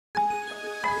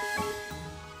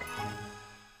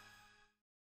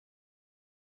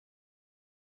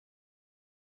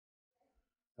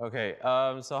Okay,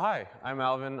 so hi, I'm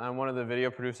Alvin. I'm one of the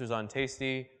video producers on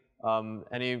Tasty.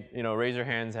 Raise your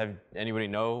hands. Have anybody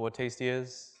know what Tasty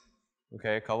is?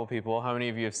 Okay, a couple people. How many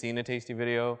of you have seen a Tasty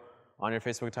video on your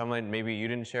Facebook timeline? Maybe you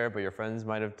didn't share it, but your friends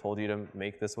might have told you to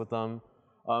make this with them.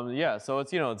 Yeah, so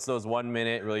it's those 1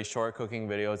 minute, really short cooking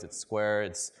videos. It's square.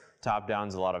 It's top down.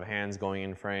 There's a lot of hands going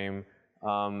in frame.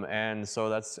 And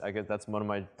so I guess that's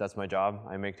my job.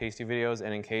 I make Tasty videos,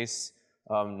 and in case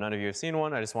none of you have seen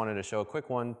one, I just wanted to show a quick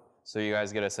one so you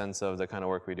guys get a sense of the kind of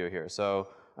work we do here. So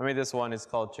I made this one. It's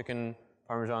called Chicken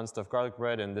Parmesan Stuffed Garlic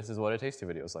Bread, and this is what a Tasty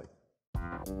video is like.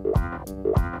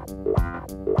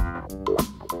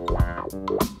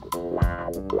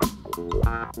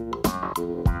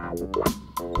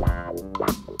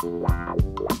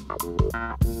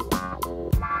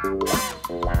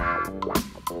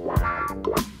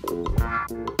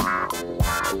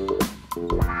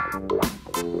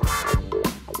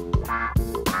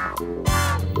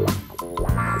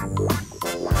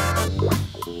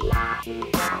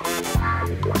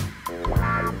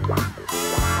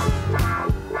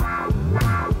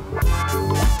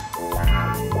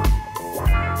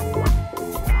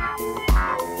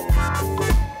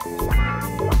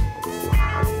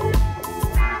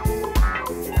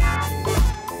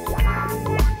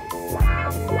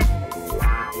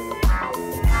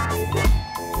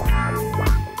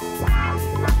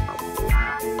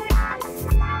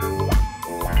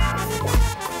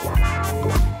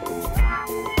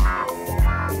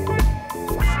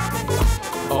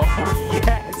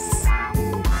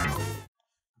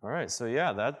 So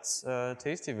yeah, that's a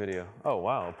Tasty video. Oh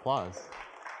wow, applause.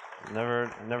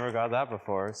 Never got that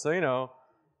before. So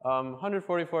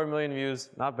 144 million views,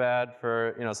 not bad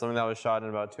for something that was shot in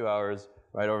about 2 hours,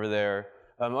 right over there.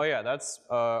 Oh yeah, that's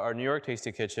our New York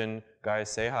Tasty Kitchen. Guys,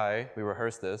 say hi. We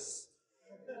rehearsed this.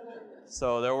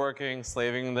 So they're working,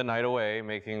 slaving the night away,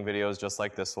 making videos just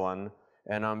like this one.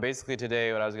 And basically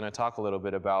today, what I was going to talk a little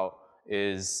bit about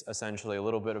is essentially a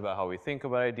little bit about how we think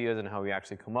about ideas and how we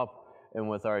actually come up and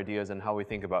with our ideas and how we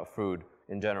think about food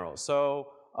in general. So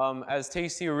as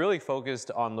Tasty, we're really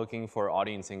focused on looking for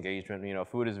audience engagement.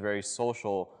 Food is a very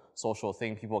social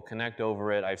thing. People connect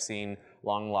over it. I've seen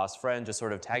long lost friends just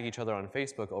sort of tag each other on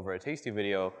Facebook over a Tasty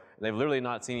video. They've literally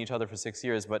not seen each other for 6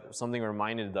 years, but something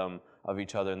reminded them of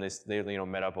each other, and they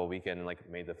met up a weekend and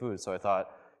made the food. So I thought,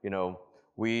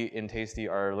 we in Tasty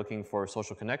are looking for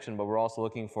social connection, but we're also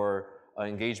looking for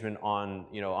engagement on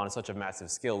such a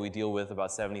massive scale. We deal with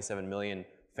about 77 million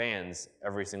fans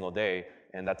every single day,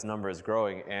 and that number is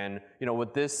growing. And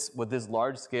with this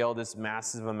large scale, this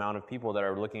massive amount of people that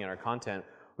are looking at our content,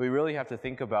 we really have to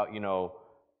think about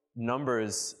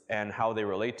numbers and how they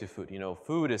relate to food.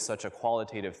 Food is such a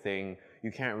qualitative thing.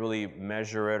 You can't really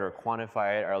measure it or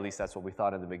quantify it, or at least that's what we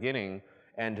thought in the beginning.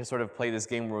 And to sort of play this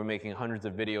game where we're making hundreds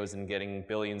of videos and getting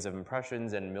billions of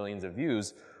impressions and millions of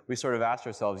views, we sort of asked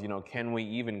ourselves, can we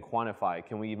even quantify?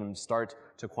 Can we even start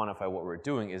to quantify what we're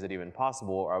doing? Is it even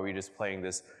possible? Or are we just playing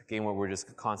this game where we're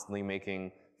just constantly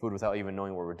making food without even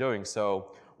knowing what we're doing?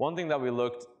 So one thing that we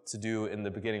looked to do in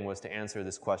the beginning was to answer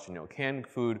this question, can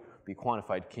food be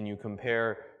quantified? Can you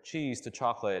compare cheese to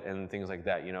chocolate and things like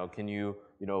that? Can you,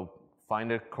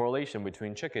 find a correlation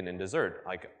between chicken and dessert?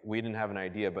 We didn't have an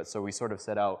idea, but so we sort of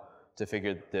set out to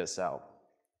figure this out.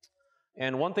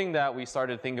 And one thing that we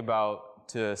started thinking about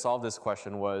to solve this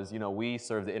question was, we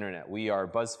serve the internet. We are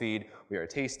BuzzFeed, we are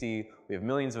Tasty, we have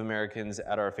millions of Americans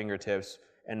at our fingertips,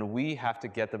 and we have to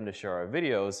get them to share our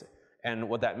videos. And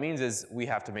what that means is we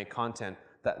have to make content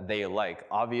that they like.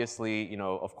 Obviously,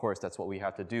 of course, that's what we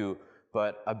have to do.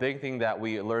 But a big thing that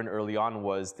we learned early on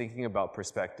was thinking about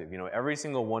perspective. Every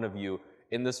single one of you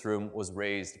in this room was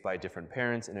raised by different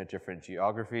parents in a different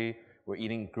geography.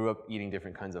 Grew up eating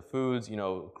different kinds of foods,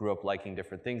 grew up liking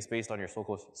different things based on your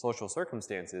social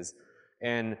circumstances.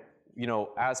 And,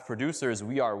 as producers,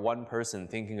 we are one person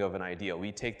thinking of an idea.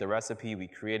 We take the recipe, we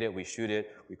create it, we shoot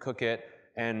it, we cook it.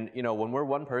 And, when we're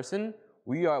one person,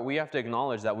 we have to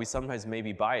acknowledge that we sometimes may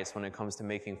be biased when it comes to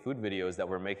making food videos that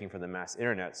we're making for the mass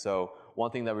internet. So one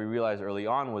thing that we realized early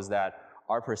on was that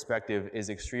our perspective is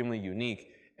extremely unique.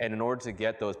 And in order to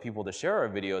get those people to share our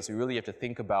videos, we really have to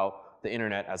think about the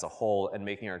internet as a whole and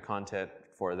making our content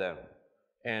for them.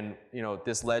 And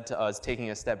this led to us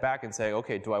taking a step back and saying,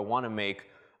 okay, do I want to make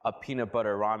a peanut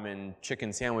butter ramen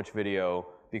chicken sandwich video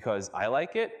because I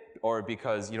like it, or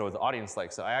because the audience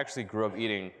likes it? I actually grew up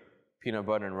eating peanut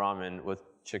butter and ramen with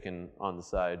chicken on the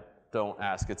side. Don't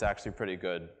ask, it's actually pretty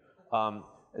good.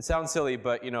 It sounds silly,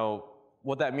 but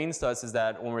what that means to us is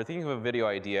that when we're thinking of a video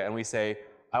idea and we say,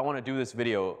 I want to do this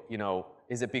video,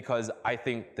 is it because I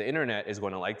think the internet is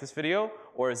going to like this video?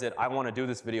 Or is it I want to do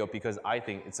this video because I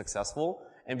think it's successful?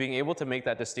 And being able to make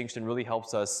that distinction really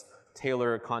helps us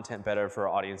tailor content better for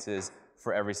our audiences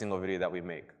for every single video that we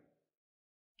make.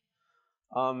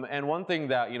 And one thing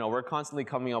that, we're constantly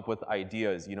coming up with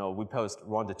ideas. We post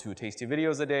 1 to 2 tasty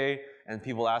videos a day, and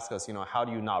people ask us, how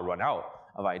do you not run out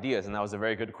of ideas? And that was a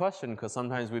very good question, because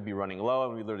sometimes we'd be running low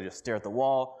and we'd literally just stare at the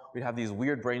wall. We'd have these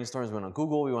weird brainstorms. We went on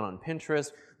Google, we went on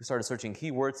Pinterest, we started searching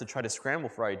keywords to try to scramble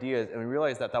for ideas, and we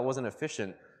realized that that wasn't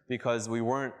efficient because we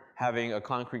weren't having a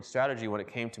concrete strategy when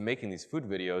it came to making these food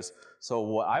videos. So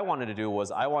what I wanted to do was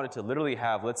I wanted to literally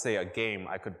have, let's say, a game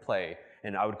I could play,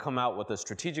 and I would come out with a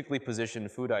strategically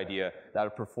positioned food idea that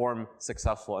would perform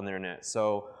successful on the internet.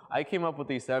 So I came up with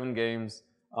these 7 games.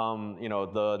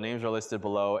 The names are listed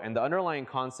below, and the underlying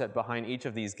concept behind each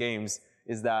of these games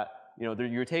is that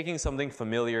you're taking something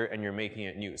familiar and you're making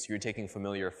it new. So you're taking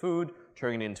familiar food,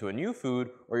 turning it into a new food,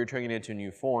 or you're turning it into a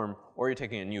new form, or you're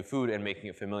taking a new food and making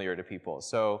it familiar to people.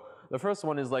 So the first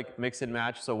one is like mix and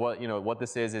match. So what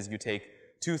this is you take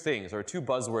 2 things or 2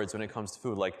 buzzwords when it comes to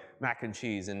food, like mac and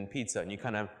cheese and pizza, and you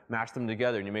kind of mash them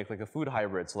together and you make like a food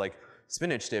hybrid. So like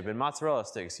spinach dip and mozzarella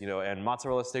sticks, and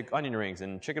mozzarella stick onion rings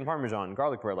and chicken parmesan and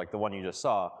garlic bread, like the one you just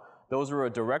saw. Those were a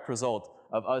direct result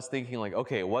of us thinking like,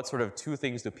 okay, what sort of 2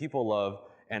 things do people love,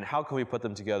 and how can we put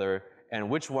them together, and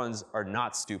which ones are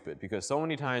not stupid? Because so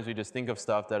many times we just think of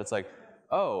stuff that it's like,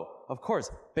 oh, of course,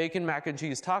 bacon mac and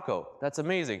cheese taco, that's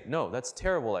amazing. No, that's a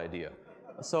terrible idea.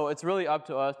 So it's really up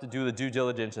to us to do the due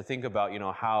diligence to think about,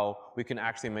 how we can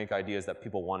actually make ideas that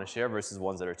people want to share versus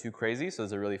ones that are too crazy. So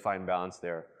there's a really fine balance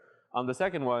there. The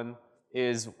second one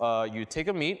is you take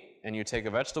a meat and you take a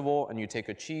vegetable and you take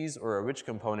a cheese or a rich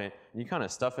component and you kind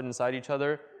of stuff it inside each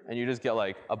other and you just get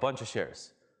like a bunch of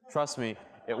shares. Trust me,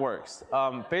 it works.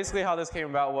 Basically how this came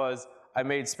about was I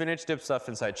made spinach dip stuff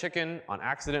inside chicken on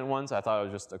accident once. I thought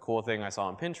it was just a cool thing I saw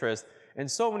on Pinterest,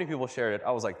 and so many people shared it.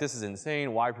 I was like, this is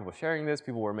insane. Why are people sharing this?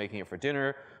 People were making it for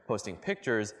dinner, posting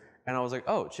pictures, and I was like,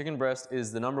 oh, chicken breast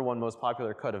is the #1 most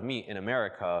popular cut of meat in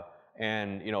America.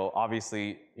 And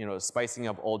obviously, spicing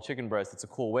up old chicken breast, it's a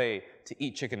cool way to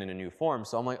eat chicken in a new form.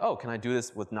 So I'm like, oh, can I do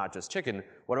this with not just chicken?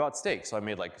 What about steak? So I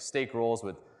made like steak rolls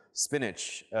with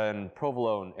spinach and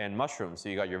provolone and mushrooms. So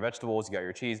you got your vegetables, you got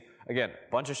your cheese. Again,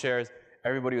 bunch of shares.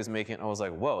 Everybody was making it. I was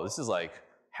like, whoa, this is like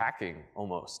hacking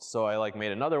almost. So I like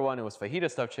made another one. It was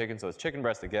fajita stuffed chicken. So it's chicken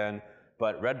breast again,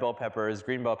 but red bell peppers,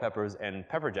 green bell peppers, and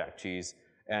pepper jack cheese.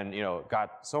 And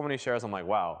got so many shares. I'm like,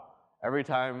 wow. Every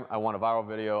time I want a viral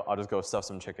video, I'll just go stuff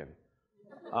some chicken.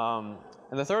 And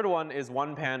the third one is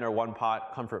one pan or one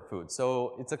pot comfort food.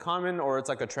 So it's a common or it's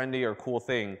like a trendy or cool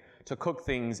thing to cook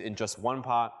things in just one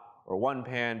pot or one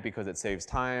pan because it saves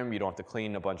time. You don't have to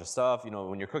clean a bunch of stuff.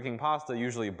 When you're cooking pasta,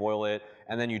 usually you boil it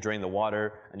and then you drain the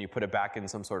water and you put it back in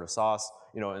some sort of sauce.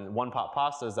 And one pot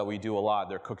pastas that we do a lot,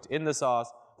 they're cooked in the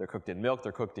sauce, they're cooked in milk,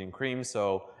 they're cooked in cream.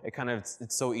 So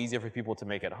it's so easy for people to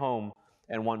make at home.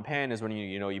 And one pan is when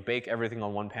you bake everything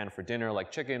on one pan for dinner,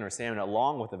 like chicken or salmon,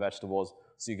 along with the vegetables,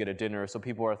 so you get a dinner. So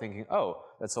people are thinking, oh,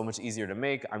 that's so much easier to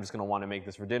make. I'm just going to want to make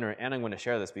this for dinner, and I'm going to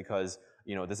share this because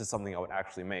this is something I would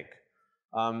actually make.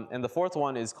 And the fourth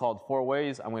one is called 4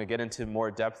 ways. I'm going to get into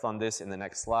more depth on this in the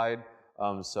next slide.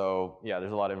 So yeah,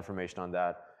 there's a lot of information on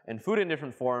that. And food in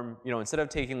different form, instead of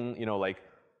taking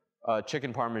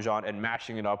chicken parmesan and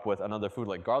mashing it up with another food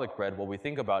like garlic bread, what we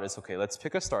think about is, okay, let's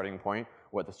pick a starting point,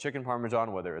 whether it's chicken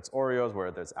parmesan, whether it's Oreos,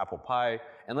 whether it's apple pie,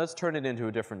 and let's turn it into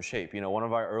a different shape. One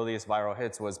of our earliest viral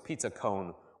hits was pizza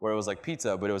cone, where it was like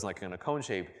pizza, but it was like in a cone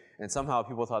shape, and somehow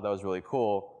people thought that was really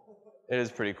cool. It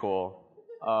is pretty cool,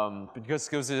 because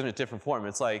it was in a different form.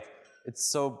 It's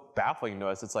so baffling to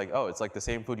us. It's like, oh, it's like the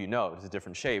same food it's a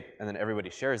different shape, and then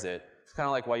everybody shares it. It's kind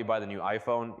of like why you buy the new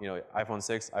iPhone, iPhone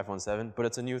 6, iPhone 7, but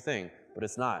it's a new thing. But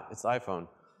it's not, it's the iPhone.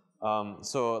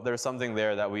 So there's something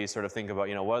there that we sort of think about,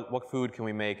 what food can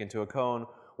we make into a cone?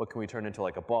 What can we turn into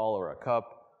like a ball or a cup?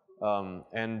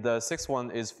 And the 6th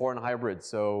one is foreign hybrid.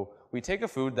 So we take a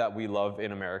food that we love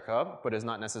in America, but is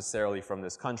not necessarily from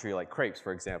this country, like crepes,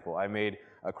 for example. I made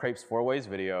a crepes 4 ways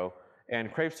video,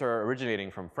 and crepes are originating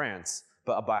from France,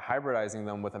 but by hybridizing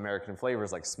them with American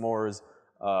flavors like s'mores,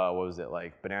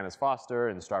 like bananas Foster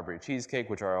and strawberry cheesecake,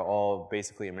 which are all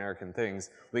basically American things,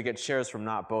 we get shares from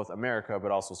not both America, but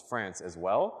also France as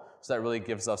well. So that really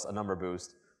gives us a number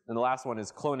boost. And the last one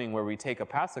is cloning, where we take a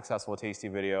past successful tasty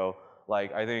video,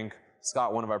 like I think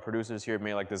Scott, one of our producers here,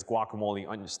 made like this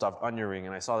guacamole stuffed onion ring,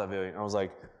 and I saw that video and I was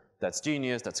like, that's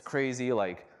genius, that's crazy,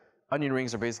 like onion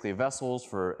rings are basically vessels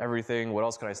for everything. What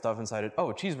else can I stuff inside it? Oh,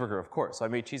 cheeseburger, of course. So I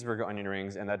made cheeseburger onion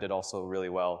rings, and that did also really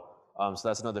well. So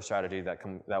that's another strategy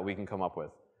that we can come up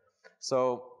with.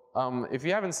 So if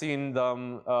you haven't seen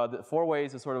them, the 4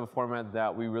 ways is sort of a format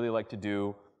that we really like to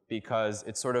do because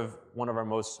it's sort of one of our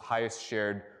most highest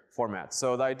shared formats.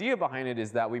 So the idea behind it is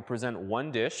that we present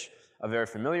one dish, a very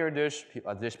familiar dish,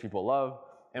 a dish people love,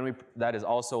 and that is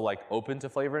also like open to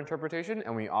flavor interpretation,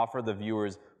 and we offer the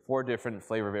viewers 4 different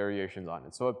flavor variations on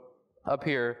it. So up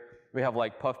here, we have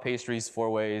like puff pastries 4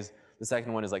 ways, the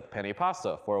second one is like penne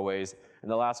pasta 4 ways, and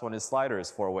the last one is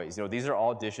sliders 4 ways. You know, these are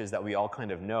all dishes that we all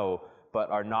kind of know, but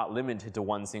are not limited to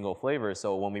one single flavor.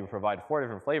 So when we provide 4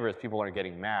 different flavors, people aren't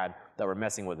getting mad that we're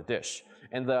messing with the dish.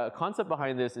 And the concept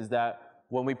behind this is that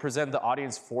when we present the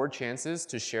audience 4 chances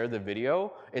to share the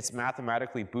video, it's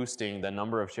mathematically boosting the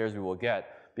number of shares we will get.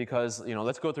 Because, you know,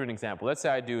 let's go through an example. Let's say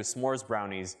I do s'mores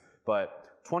brownies, but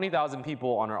 20,000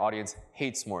 people on our audience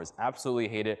hate s'mores, absolutely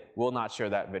hate it, will not share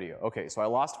that video. Okay, so I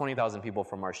lost 20,000 people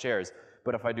from our shares,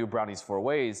 but if I do brownies 4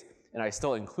 ways, and I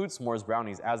still include s'mores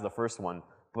brownies as the first one,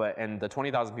 and the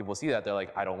 20,000 people see that, they're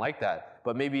like, I don't like that.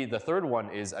 But maybe the third one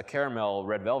is a caramel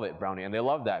red velvet brownie, and they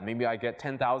love that. Maybe I get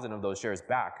 10,000 of those shares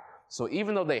back. So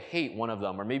even though they hate one of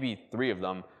them, or maybe 3 of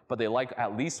them, but they like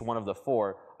at least one of the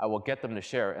 4, I will get them to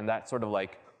share, and that sort of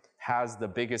like has the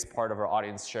biggest part of our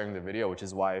audience sharing the video, which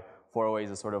is why 4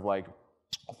 ways is sort of like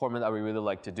a format that we really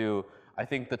like to do. I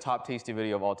think the top tasty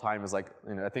video of all time is like,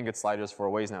 you know, I think it's sliders 4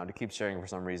 ways now to keep sharing for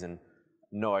some reason.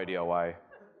 No idea why.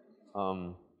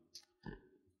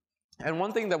 And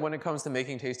one thing that when it comes to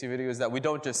making tasty videos is that we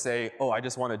don't just say, oh, I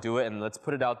just want to do it and let's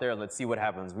put it out there and let's see what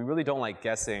happens. We really don't like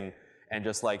guessing and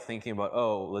just like thinking about,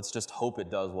 oh, let's just hope it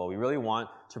does well. We really want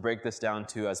to break this down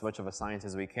to as much of a science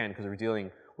as we can because we're dealing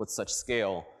with such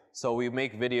scale. So we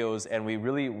make videos and we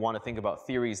really want to think about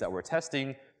theories that we're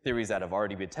testing, theories that have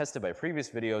already been tested by previous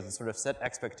videos, and sort of set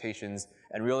expectations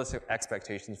and realistic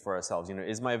expectations for ourselves. You know,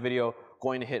 is my video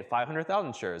going to hit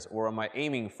 500,000 shares, or am I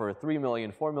aiming for 3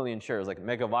 million, 4 million shares, like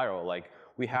mega viral? Like,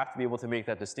 we have to be able to make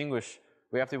that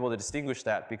we have to be able to distinguish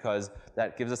that because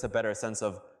that gives us a better sense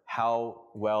of how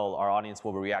well our audience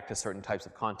will react to certain types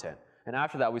of content. And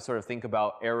after that, we sort of think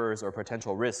about errors or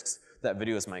potential risks that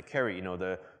videos might carry. You know,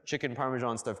 the chicken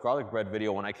parmesan stuffed garlic bread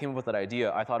video, when I came up with that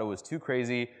idea, I thought it was too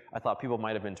crazy. I thought people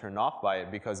might have been turned off by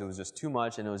it because it was just too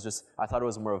much, and it was just, I thought it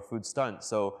was more of a food stunt.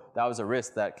 So that was a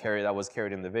risk that was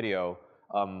carried in the video.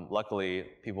 Luckily,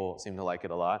 people seem to like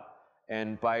it a lot.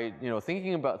 And by, you know,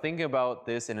 thinking about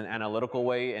this in an analytical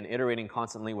way and iterating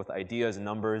constantly with ideas,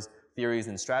 numbers, theories,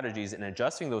 and strategies, and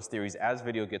adjusting those theories as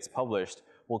video gets published,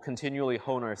 we'll continually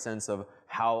hone our sense of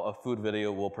how a food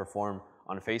video will perform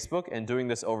on Facebook. And doing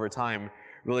this over time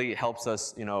really helps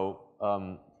us, you know,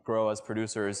 grow as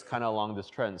producers kind of along this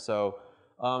trend. So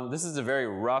this is a very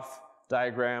rough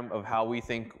diagram of how we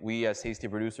think we as tasty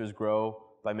producers grow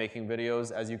by making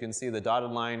videos. As you can see, the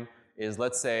dotted line is,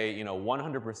 let's say, you know,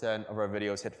 100% of our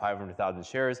videos hit 500,000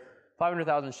 shares.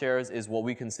 500,000 shares is what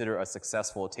we consider a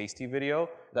successful tasty video.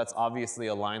 That's obviously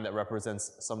a line that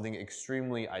represents something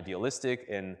extremely idealistic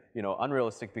and, you know,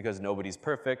 unrealistic because nobody's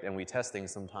perfect and we test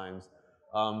things sometimes.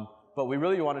 But we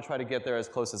really want to try to get there as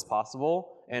close as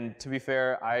possible. And to be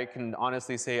fair, I can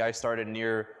honestly say I started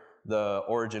near the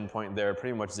origin point there,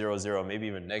 pretty much 0, 0, maybe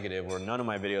even negative, where none of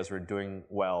my videos were doing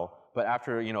well. But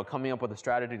after, you know, coming up with a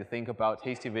strategy to think about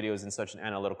tasty videos in such an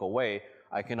analytical way,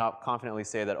 I cannot confidently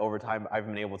say that over time I've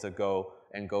been able to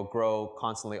grow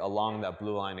constantly along that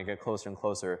blue line and get closer and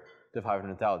closer to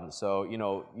 500,000. So, you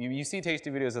know, you see tasty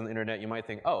videos on the internet, you might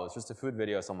think, oh, it's just a food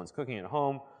video, someone's cooking at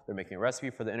home, they're making a recipe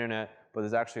for the internet, but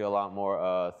there's actually a lot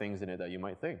more things in it that you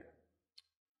might think.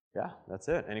 Yeah, that's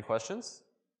it. Any questions?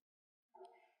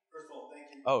 First of all,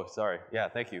 thank you. Oh, sorry. Yeah,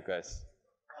 thank you, guys.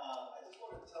 I just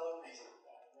wanted to tell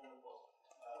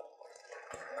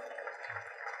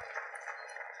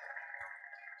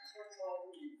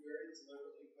everybody very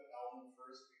deliberately put Alvin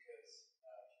first because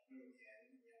if you put him at the end,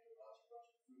 you have to watch a bunch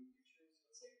of food pictures.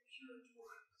 So it's like pure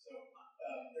tour. So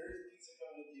there is pizza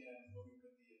coming at the end, but we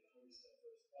put the hungry stuff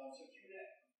first. So Q&A.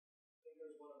 I think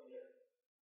there's one over there.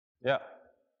 Yeah.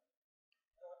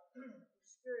 I'm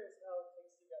just curious how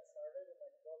Tasty got started and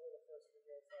like what were the first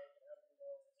videos like and how did you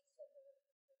know to start it?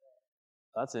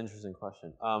 That's an interesting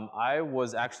question. I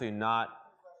was actually not.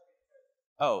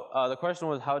 Oh, the question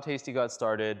was how Tasty got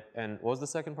started, and what was the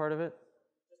second part of it?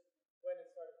 Just when it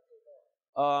started to take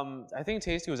off. I think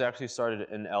Tasty was actually started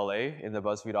in LA, in the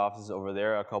BuzzFeed offices over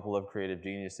there. A couple of creative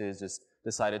geniuses just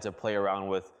decided to play around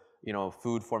with, you know,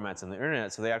 food formats on the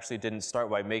internet. So they actually didn't start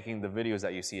by making the videos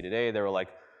that you see today. They were like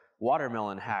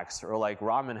watermelon hacks, or like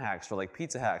ramen hacks, or like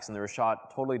pizza hacks, and they were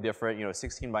shot totally different, you know,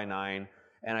 16:9.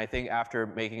 And I think after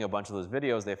making a bunch of those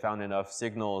videos, they found enough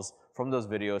signals from those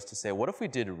videos to say, what if we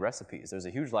did recipes? There's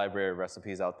a huge library of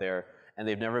recipes out there, and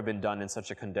they've never been done in such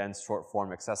a condensed, short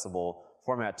form, accessible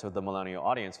format to the millennial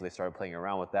audience, so they started playing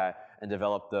around with that and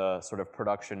developed the sort of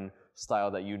production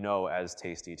style that you know as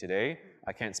Tasty today.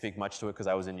 I can't speak much to it because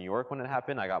I was in New York when it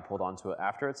happened. I got pulled onto it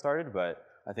after it started, but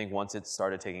I think once it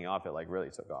started taking off, it like really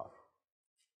took off.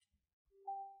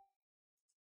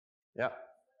 Yeah.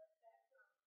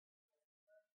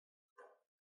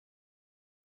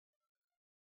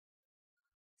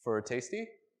 For Tasty,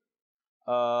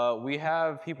 we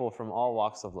have people from all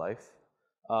walks of life.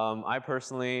 I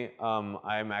personally,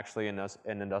 I'm actually an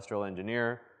industrial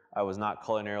engineer. I was not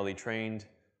culinarily trained.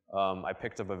 I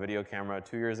picked up a video camera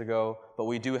 2 years ago, but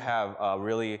we do have a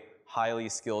really highly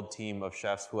skilled team of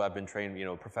chefs who have been trained,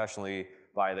 professionally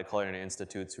by the Culinary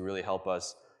Institutes, who really help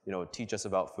us, teach us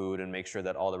about food and make sure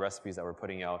that all the recipes that we're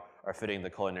putting out are fitting the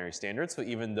culinary standards. So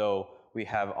even though we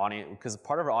have audience, because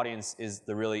part of our audience is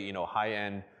the really,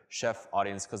 high-end chef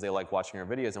audience because they like watching our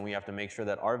videos, and we have to make sure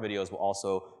that our videos will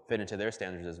also fit into their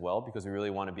standards as well, because we really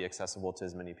want to be accessible to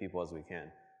as many people as we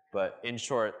can. But in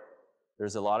short,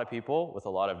 there's a lot of people with a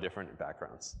lot of different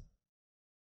backgrounds.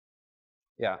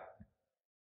 Yeah.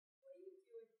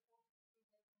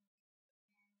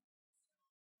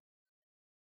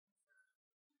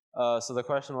 So the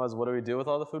question was, what do we do with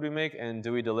all the food we make, and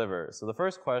do we deliver? So the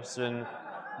first question,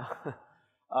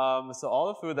 so all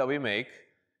the food that we make,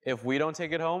 if we don't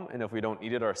take it home and if we don't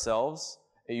eat it ourselves,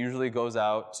 it usually goes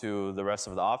out to the rest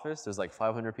of the office. There's like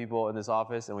 500 people in this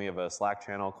office, and we have a Slack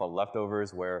channel called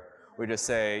Leftovers, where we just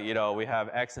say, we have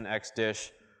X and X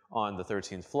dish on the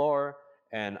 13th floor,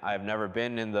 and I've never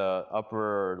been in the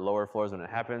upper or lower floors when it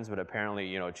happens, but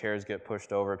apparently, chairs get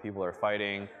pushed over, people are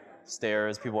fighting,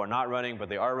 stairs, people are not running, but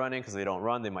they are running because they don't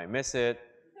run, they might miss it.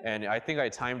 And I think I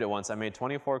timed it once. I made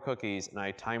 24 cookies, and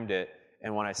I timed it,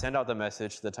 and when I sent out the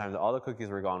message, the time that all the cookies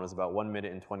were gone was about 1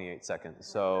 minute and 28 seconds.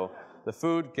 So the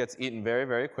food gets eaten very,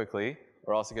 very quickly,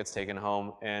 or else it gets taken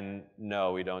home, and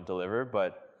no, we don't deliver,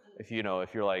 but if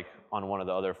you're like on one of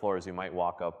the other floors, we might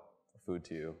walk up food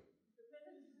to you.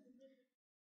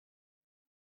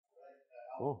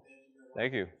 Cool.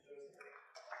 Thank you.